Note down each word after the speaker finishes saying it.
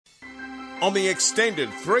On the extended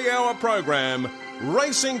 3-hour program,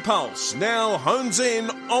 Racing Pulse now hones in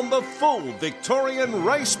on the full Victorian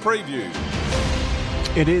race preview.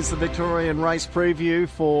 It is the Victorian race preview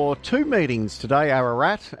for two meetings today,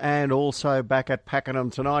 Ararat, and also back at Pakenham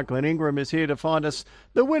tonight. Glenn Ingram is here to find us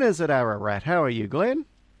the winners at Ararat. How are you, Glenn?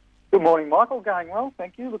 Good morning, Michael. Going well,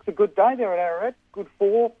 thank you. Looks a good day there at Ararat. Good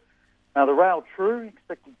four. The Rail True,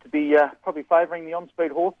 expected to be probably favouring the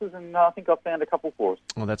on-speed horses, and I think I've found a couple for us.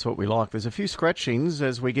 Well, that's what we like. There's a few scratchings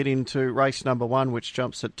as we get into race number 1, which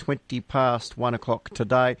jumps at 20 past 1 o'clock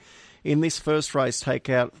today. In this first race, take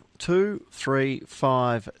out 2, 3,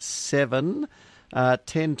 5, 7,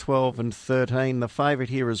 10, 12 and 13. The favourite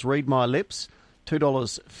here is Read My Lips,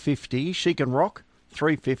 $2.50. She Can Rock,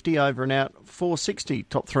 $3.50. Over and out, $4.60.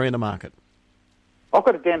 Top three in the market. I've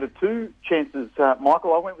got it down to two chances,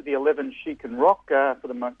 Michael. I went with the 11 She Can Rock for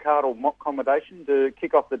the McCardle mock combination to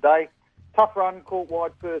kick off the day. Tough run, caught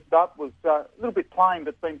wide first up, was a little bit plain,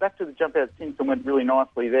 but been back to the jump out since and went really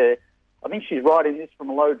nicely there. I think she's right in this from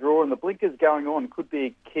a low draw, and the blinkers going on could be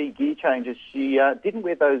a key gear change as she didn't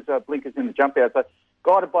wear those blinkers in the jump out. So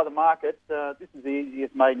guided by the market, this is the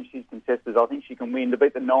easiest maiden she's contested. I think she can win to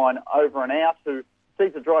beat the 9 Over and Out, who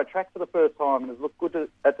sees a dry track for the first time and has looked good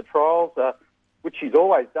at the trials, which she's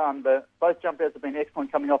always done, but both jump outs have been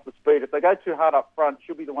excellent coming off the speed. If they go too hard up front,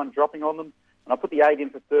 she'll be the one dropping on them. And I put the 8 in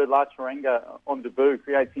for third, La Charenga on debut,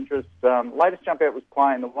 creates interest. Latest jump out was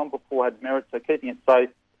plain, the one before had merit, so keeping it safe.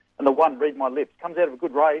 And the 1, Read My Lips, comes out of a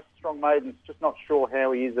good race. Strong maidens, just not sure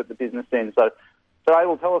how he is at the business end. So today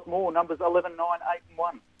will tell us more. Numbers 11, 9, 8 and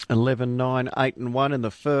 1. 11, 9, 8 and 1 in the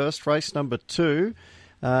first. Race number 2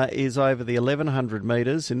 is over the 1,100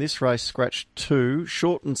 metres. In this race, scratch 2.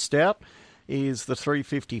 Short and Stout is the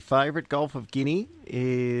 $3.50 favourite. Gulf of Guinea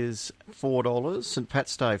is $4. St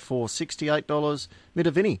Pat's Day, $4.68.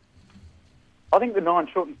 Mitavini. I think the 9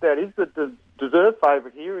 Short and Stout is the deserved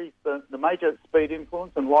favourite here. He's the major speed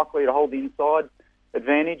influence and likely to hold the inside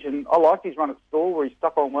advantage. And I liked his run at Stall where he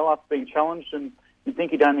stuck on well after being challenged, and you'd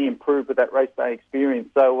think he'd only improve with that race day experience.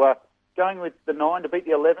 So going with the 9 to beat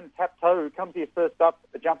the 11, Tap Toe, who comes here first up,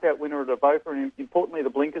 a jump out winner at Avoca, and importantly the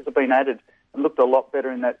blinkers have been added and looked a lot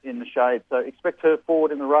better in the shade. So expect her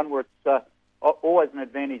forward in the run where it's always an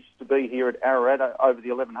advantage to be here at Ararat over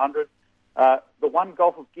the 1100. The 1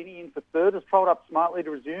 Gulf of Guinea in for third has trolled up smartly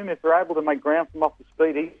to resume. If they're able to make ground from off the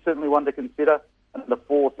speed, he's certainly one to consider. And the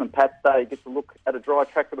 4 St Pat's Day gets a look at a dry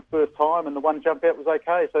track for the first time, and the 1 jump out was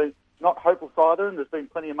okay. So not hopeless either, and there's been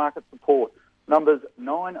plenty of market support. Numbers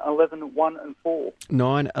 9, 11, 1 and 4.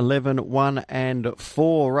 9, 11, 1 and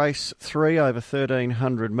 4. Race 3 over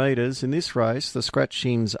 1,300 metres. In this race, the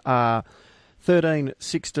scratchings are 13,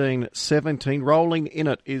 16, 17. Rolling in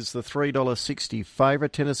it is the $3.60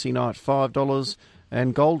 favourite. Tennessee Knight, $5.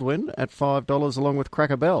 And Goldwyn at $5 along with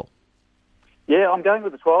Cracker Bell. Yeah, I'm going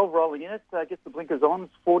with the 12, rolling in it. Gets the blinkers on.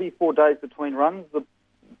 It's 44 days between runs. The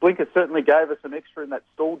blinkers certainly gave us an extra in that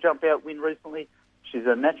Stall jump out win recently. She's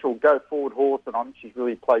a natural go-forward horse, and I think she's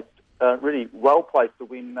really well placed to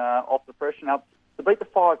win off the freshen up. To beat the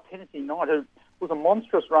 5 Tennessee Knight, who was a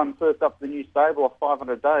monstrous run first up to the new stable off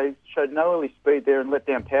 500 days, showed no early speed there and let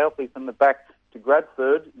down powerfully from the back to grab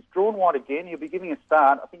third. He's drawn wide again. He'll be giving a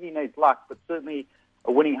start. I think he needs luck, but certainly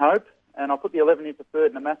a winning hope. And I'll put the 11 in for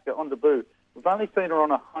third, Namaska on debut. We've only seen her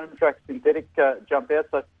on a home-track synthetic jump out,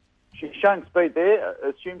 so she's shown speed there.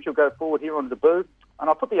 Assume she'll go forward here on debut. And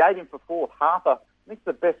I'll put the 8 in for fourth, Harper. I think it's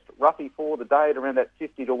the best roughie for the day at around that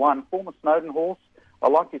 50 to 1. Former Snowden horse. I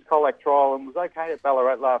liked his Colac trial and was okay at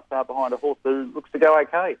Ballarat last start behind a horse who looks to go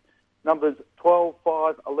okay. Numbers 12,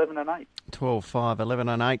 5, 11 and 8. 12, 5, 11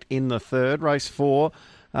 and 8 in the third. Race 4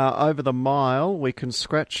 over the mile. We can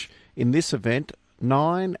scratch in this event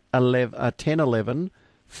 9, 11, 10, 11,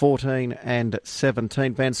 14 and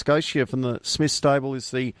 17. Van Scotia from the Smith stable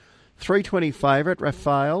is the $3.20 favourite.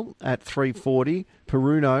 Raphael at $3.40.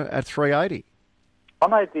 Peruno at $3.80. I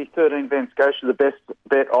made the 13 Van Scotia the best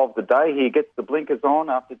bet of the day here. Gets the blinkers on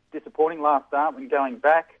after disappointing last start when going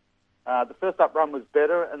back. The first up run was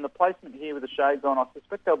better, and the placement here with the shades on, I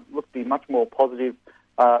suspect they'll look to be much more positive,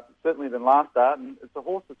 certainly than last start. And it's a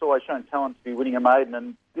horse that's always shown talent to be winning a maiden,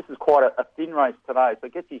 and this is quite a thin race today. So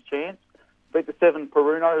gets his chance. Beat the 7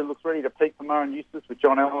 Peruno, who looks ready to peak for Murray Eustace with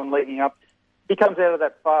John Allen leading up. He comes out of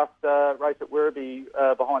that fast race at Werribee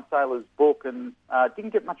behind Sailor's Book and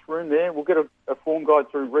didn't get much room there. We'll get a form guide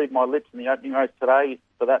through Read My Lips in the opening race today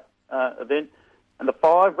for that event. And the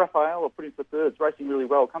 5, Raphael, I'll put him for third. It's racing really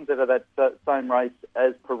well. Comes out of that same race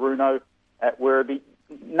as Peruno at Werribee.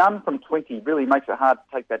 None from 20 really makes it hard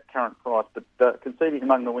to take that current price, but conceding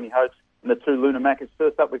among the winning hopes. And the 2 Luna Mac is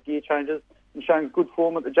first up with gear changes and showing good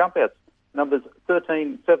form at the jump outs. numbers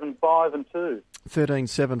 13, 7, 5 and 2. 13,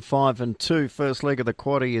 7, 5 and 2. First leg of the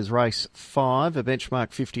quaddie is race 5, a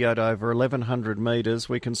benchmark 58 over 1,100 metres.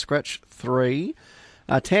 We can scratch 3.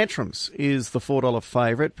 Tantrums is the $4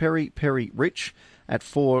 favourite. Peri Peri Rich at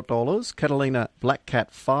 $4. Catalina Black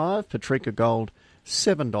Cat 5. Patrika Gold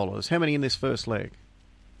 $7. How many in this first leg?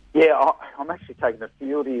 Yeah, I'm actually taking the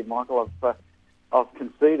field here, Michael. I've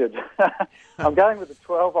conceded. I'm going with the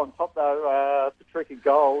 12 on top, though. Patrika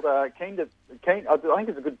Gold. Keen. I think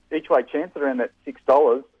it's a good each-way chance around that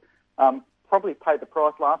 $6. Probably paid the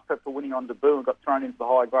price last prep for winning on debut and got thrown into the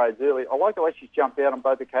high grades early. I like the way she's jumped out on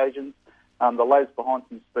both occasions. The latest behind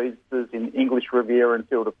some speedsters in English Riviera and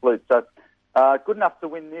Field of Flute. So good enough to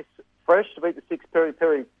win this fresh, to beat the 6 Peri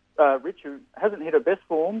Peri Rich, who hasn't hit her best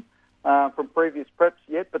form from previous preps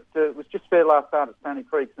yet, but was just fair last start at Stony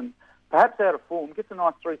Creeks and perhaps out of form. Gets a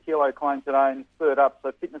nice 3 kilo claim today and third up,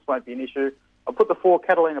 so fitness won't be an issue. I'll put the 4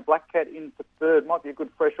 Catalina Black Cat in for third. Might be a good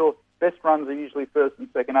fresh horse. Best runs are usually first and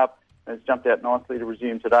second up, and it's jumped out nicely to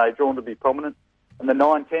resume today. Drawn to be prominent. And the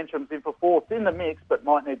 9 Tantrums in for fourth in the mix, but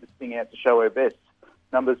might need to sting out to show her best.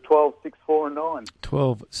 Numbers 12, 6, 4 and 9.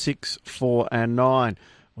 12, 6, 4 and 9.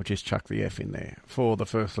 We'll just chuck the F in there for the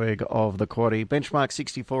first leg of the quaddie. Benchmark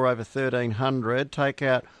 64 over 1,300. Take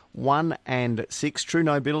out 1 and 6. True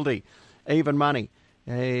Nobility. Even Money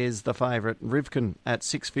is the favourite. Rivkin at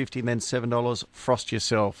 $6.50 and then $7. Frost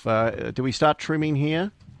Yourself. Do we start trimming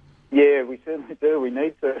here? Yeah, we certainly do. We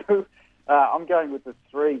need to. I'm going with the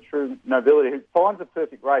 3 True Nobility, who finds a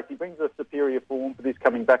perfect race. He brings a superior form for this,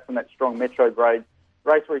 coming back from that strong Metro grade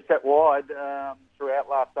race where he sat wide throughout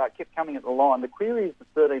last start, kept coming at the line. The query is the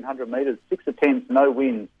 1,300 metres, 6 attempts, no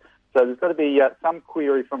wins. So there's got to be some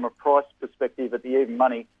query from a price perspective at the even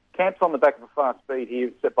money. Camp's on the back of a fast speed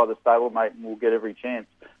here, set by the stablemate, and will get every chance.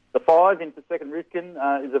 The 5 into second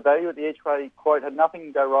Rivkin is a value at the each-way quote. Had nothing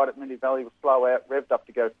to go right at Mindy Valley, was slow out, revved up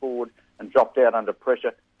to go forward and dropped out under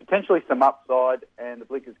pressure. Potentially some upside, and the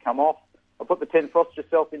blinkers come off. I'll put the 10 Frost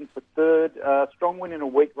Yourself in for third. Strong win in a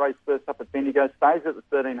week race first up at Bendigo. Stays at the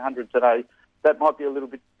 1,300 today. That might be a little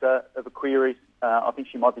bit of a query. I think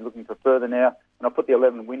she might be looking for further now. And I'll put the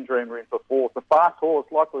 11 Wind Dreamer in for fourth. The fast horse,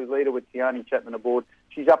 likely leader with Tiani Chapman aboard.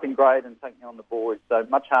 She's up in grade and taking on the boys. So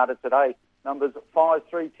much harder today. Numbers 5,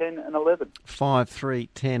 3, 10 and 11. 5, 3,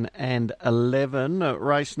 10 and 11.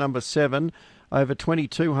 Race number 7. Over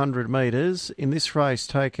 2,200 metres. In this race,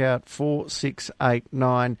 take out 4, 6, 8,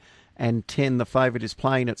 9 and 10. The favourite is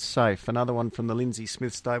Playing It Safe. Another one from the Lindsay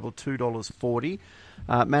Smith stable, $2.40.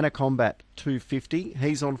 Manor Combat, $2.50.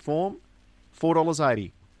 He's on form,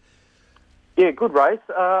 $4.80. Yeah, good race.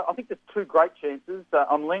 I think there's 2 great chances.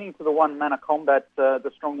 I'm leaning to the 1 Manor Combat,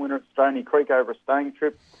 the strong winner at Stony Creek over a staying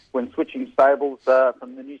trip when switching stables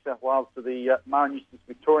from the New South Wales to the Murray Eustace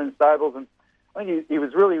Victorian stables. And I think he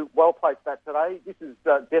was really well placed back today. This is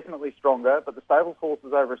definitely stronger, but the stables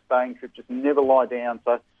horses over a staying trip just never lie down.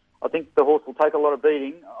 So I think the horse will take a lot of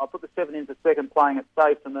beating. I'll put the 7 into second, Playing It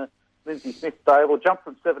Safe, and the Lindsay Smith stable jumped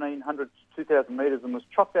from 1,700 to 2,000 metres and was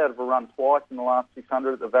chopped out of a run twice in the last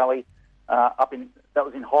 600 at the Valley. That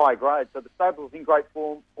was in high grade. So the stable is in great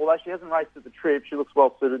form. Although she hasn't raced at the trip, she looks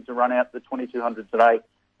well suited to run out the 2,200 today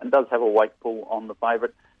and does have a weight pull on the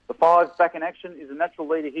favourite. The 5 back in action is a natural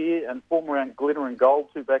leader here, and form around Glitter and Gold.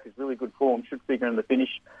 2 back is really good form, should figure in the finish.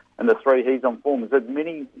 And the 3 He's on form. He's had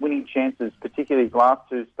many winning chances, particularly his last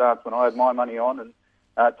 2 starts when I had my money on, and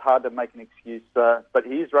it's hard to make an excuse. But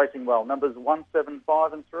he is racing well. Numbers 1, 7,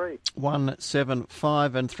 5 and 3. 1, 7,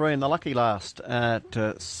 5 and 3. And the lucky last at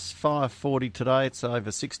 5.40 today. It's over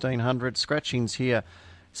 1,600. Scratchings here,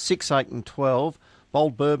 6, 8 and 12.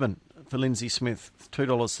 Bold Bourbon for Lindsay Smith,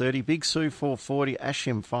 $2.30. Big Sue, $4.40.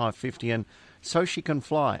 Ashim, $5.50. And So She Can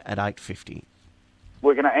Fly at $8.50.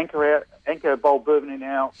 We're going to anchor Bold Bourbon in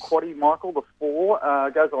our quaddie, Michael. The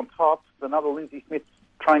 4 goes on top. Another Lindsay Smith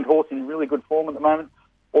trained horse in really good form at the moment,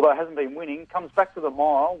 although it hasn't been winning. Comes back to the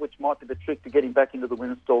mile, which might be the trick to getting back into the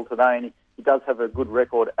winner's stall today, and he does have a good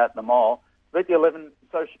record at the mile. Beat the 11,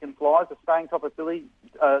 So She Can Fly, a staying top of filly.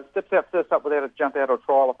 Steps out first up without a jump out or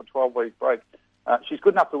trial off a 12-week break. She's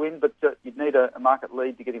good enough to win, but you'd need a market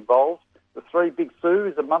lead to get involved. The 3, Big Sue,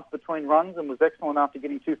 is a month between runs and was excellent after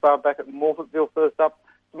getting too far back at Morphettville first up.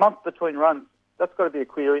 It's a month between runs. That's got to be a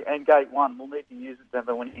query. And Gate 1 will need to use it to have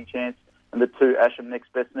a winning chance. And the 2, Asham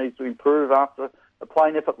Next Best, needs to improve after a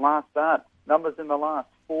plain effort last start. Numbers in the last,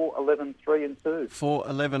 4, 11, 3 and 2. 4,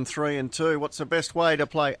 11, 3 and 2. What's the best way to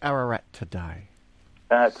play Ararat today?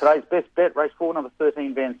 Today's best bet, race 4, number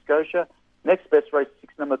 13, Van Scotia. Next best, race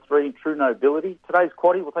 6, number 3, True Nobility. Today's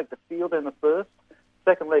quaddie will take the field in the first.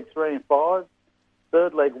 Second leg, 3 and 5.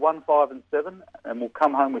 Third leg, 1, 5 and 7, and we'll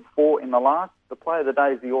come home with 4 in the last. The play of the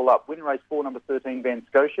day is the all-up win race 4, number 13, Van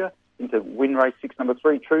Scotia, into win race 6, number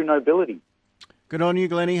 3, True Nobility. Good on you,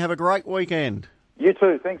 Glennie. Have a great weekend. You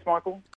too. Thanks, Michael.